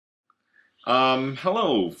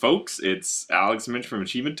Hello, folks. It's Alex and Mitch from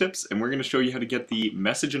Achievement Tips, and we're going to show you how to get the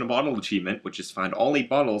Message in a Bottle achievement, which is find all 8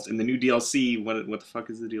 bottles in the new DLC. What the fuck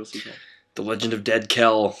is the DLC called? The Legend of Dead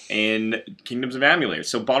Kell. In Kingdoms of Amalur.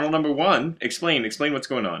 So, bottle number 1, explain what's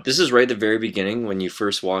going on. This is right at the very beginning when you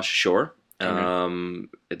first wash ashore. Okay.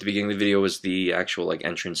 At the beginning of the video was the actual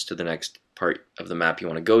entrance to the next part of the map you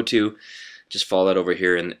want to go to. Just follow that over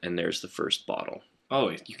here, and there's the first bottle. Oh,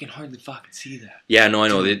 you can hardly fucking see that. Yeah, no, I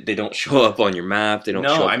know. They don't show up on your map. They don't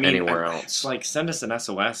show up anywhere else. It's like, send us an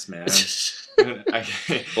SOS, man.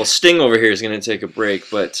 Well, Sting over here is going to take a break,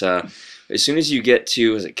 but as soon as you get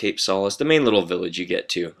to, is it Cape Solace, the main little village you get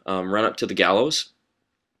to, run up to the gallows,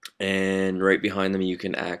 and right behind them you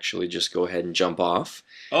can actually just go ahead and jump off.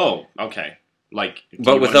 Oh, okay. Like,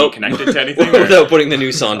 but without connected to anything, without putting the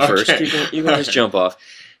noose on first, okay. you can just jump off.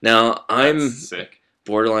 Now I'm sick.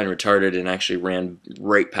 Borderline retarded and actually ran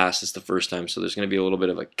right past this the first time, so there's going to be a little bit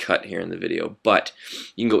of a cut here in the video. But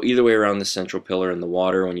you can go either way around the central pillar in the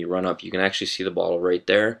water. When you run up, you can actually see the bottle right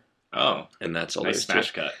there. Oh, and that's all. Nice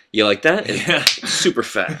smash cut. You like that? Yeah, super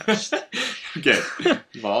fast. Okay.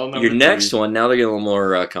 Bottle number Your next 3. one, now they're getting a little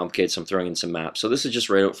more complicated, so I'm throwing in some maps. So this is just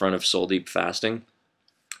right out front of Soul Deep Fasting.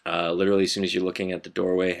 Literally, as soon as you're looking at the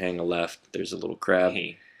doorway, hang a left. There's a little crab.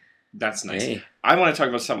 Hey, that's nice. Hey. I want to talk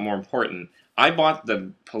about something more important. I bought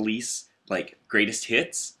the police, greatest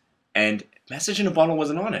hits, and Message in a Bottle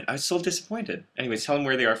wasn't on it. I was so disappointed. Anyways, tell them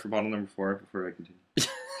where they are for bottle number 4 before I continue.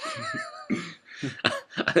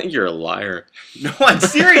 I think you're a liar. No, I'm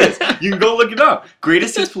serious. You can go look it up.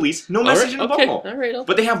 Greatest hits police, no Message in a Bottle. All right,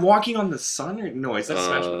 but they have Walking on the Sun, or no? Is that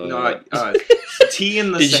Smash? No, Tea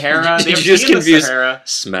in the Sahara. Did you just confuse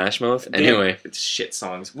Smash Mouth? Anyway, it's shit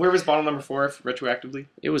songs. Where was bottle number 4 retroactively?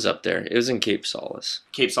 It was up there. It was in Cape Solace.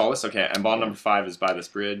 Cape Solace, okay. And bottle number 5 is by this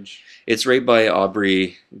bridge. It's right by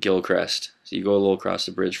Aubrey Gilchrist. So you go a little across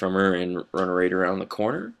the bridge from her and run right around the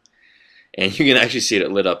corner. And you can actually see it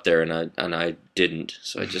lit up there, and I didn't,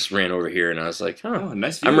 so I just ran over here, and I was like, oh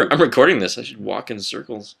nice view. I'm recording this. I should walk in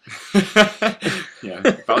circles. Yeah,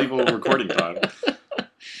 valuable recording time.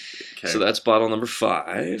 Okay. So that's bottle number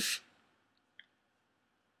 5.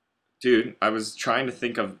 Dude, I was trying to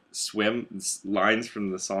think of lines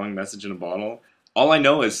from the song Message in a Bottle. All I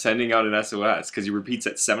know is sending out an SOS, because he repeats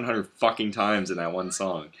it 700 fucking times in that one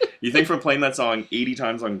song. You think from playing that song 80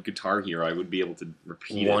 times on Guitar Hero, I would be able to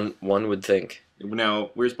repeat it? One would think. Now,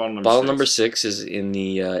 where's bottle number 6? Bottle number 6 is in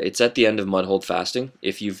the, it's at the end of Mudhold Fasting.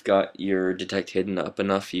 If you've got your Detect Hidden up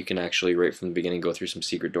enough, you can actually, right from the beginning, go through some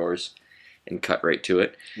secret doors and cut right to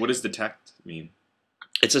it. What does Detect mean?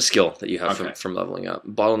 It's a skill that you have from leveling up.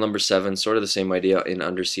 Bottle number 7, sort of the same idea in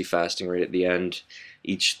Undersea Fasting right at the end.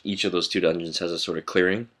 Each of those 2 dungeons has a sort of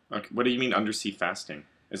clearing. Okay. What do you mean Undersea Fasting?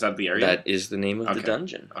 Is that the area? That is the name of the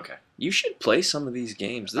dungeon. Okay. You should play some of these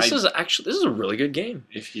games. This is a really good game.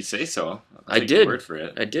 If you say so. I did. Word for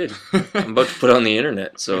it. I did. I'm about to put it on the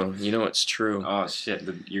internet, so you know it's true. Oh shit!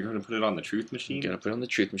 You're going to put it on the Truth Machine? I'm going to put it on the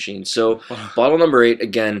Truth Machine. So, bottle number 8,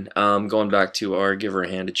 again, going back to our Give Her a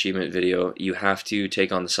Hand achievement video, you have to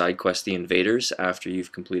take on the side quest, The Invaders, after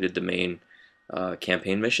you've completed the main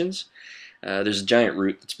campaign missions. There's a giant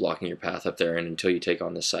root that's blocking your path up there, and until you take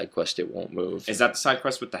on this side quest, it won't move. Is that the side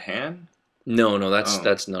quest with the hand? No, that's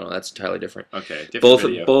entirely different. Okay,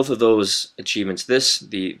 both of those achievements,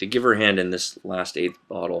 the Give Her a Hand and this last 8th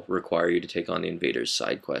bottle require you to take on the Invaders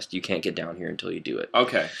side quest. You can't get down here until you do it.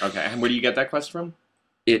 Okay. And where do you get that quest from?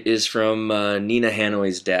 It is from Nina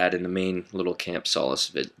Hanoi's dad in the main little Camp Solace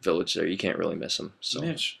village there. You can't really miss him. So.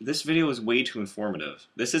 Mitch, this video is way too informative.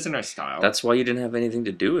 This isn't our style. That's why you didn't have anything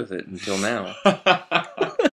to do with it until now.